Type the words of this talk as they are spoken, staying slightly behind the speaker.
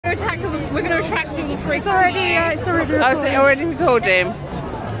going to attract all the freaks. It's already recording. Oh, is it already recording?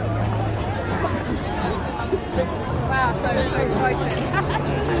 Wow, so exciting.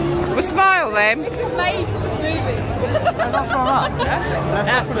 Well, smile then. This is made for movies.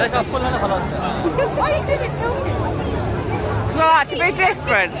 Why are you doing it to me? Well, I like to be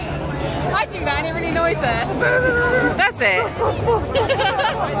different. I do that and it really annoys her. Does it?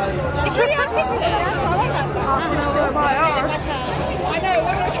 It's really artistic. I know,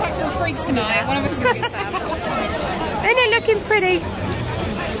 we're going to attract all the freaks tonight. One of us is going to be them. Isn't it looking pretty?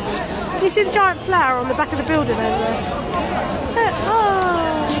 You see the giant flower on the back of the building over there? Oh.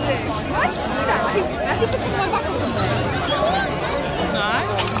 Why did you do that? I think it's on my back or something. No.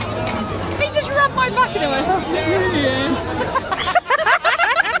 He just rubbed my back and I went, oh, yeah.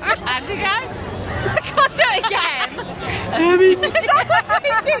 And again? I can't do it again. That's what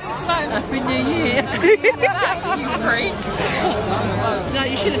he did. Happy New Year. You freak. No,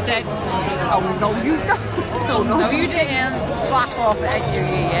 you should have said, oh no you don't. No, you didn't. Fuck off, it ain't New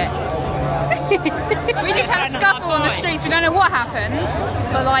Year yet. We just had a scuffle on the streets. We don't know what happened,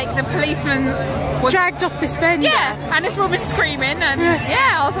 but like the policeman was Dragged off this bend. yeah, and this woman screaming, and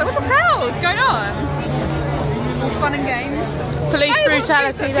yeah, I was like, what the hell is going on? Fun and games. Police Hey,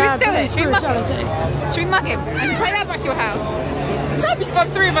 brutality. Should we steal it? Police Should we mug it? brutality. Should we mug him and take that back to your house? That'd be fun.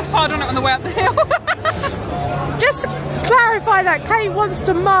 3 of us piled on it on the way up the hill. Just to clarify that Kate wants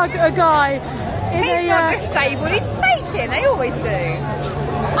to mug a guy in He's not disabled. He's faking. They always do.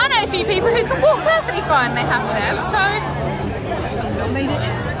 I know a few people who can walk perfectly fine. They have them, so I made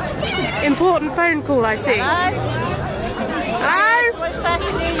it. important phone call, I see. Hello? Hello? It's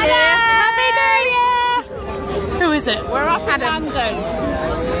Happy New Year. Happy New Year! Who is it? We're up in Adam. London.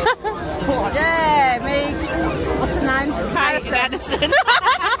 Yeah, me. What's her name? Kate Addison.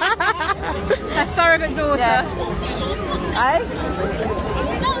 Her surrogate daughter. Yeah.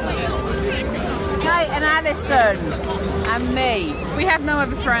 Kate and Addison. And me. We have no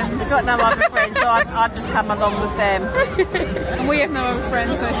other friends. We've got no other friends, so I've just come along with them. And we have no other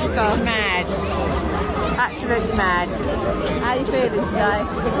friends, so she's It's us. mad. Absolutely mad. How are you feeling today?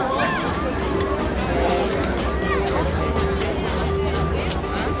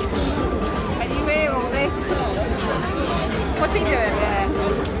 Can you hear all this? What's he doing? Yeah.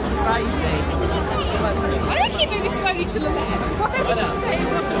 It's crazy. Why don't you keep moving slowly to the left? What are you doing?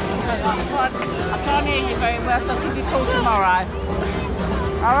 I can't hear you very well, so I'll give you a call tomorrow.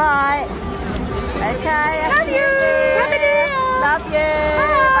 Alright. Okay. Love you. Happy New Year. Love you.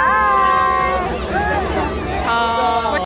 Bye.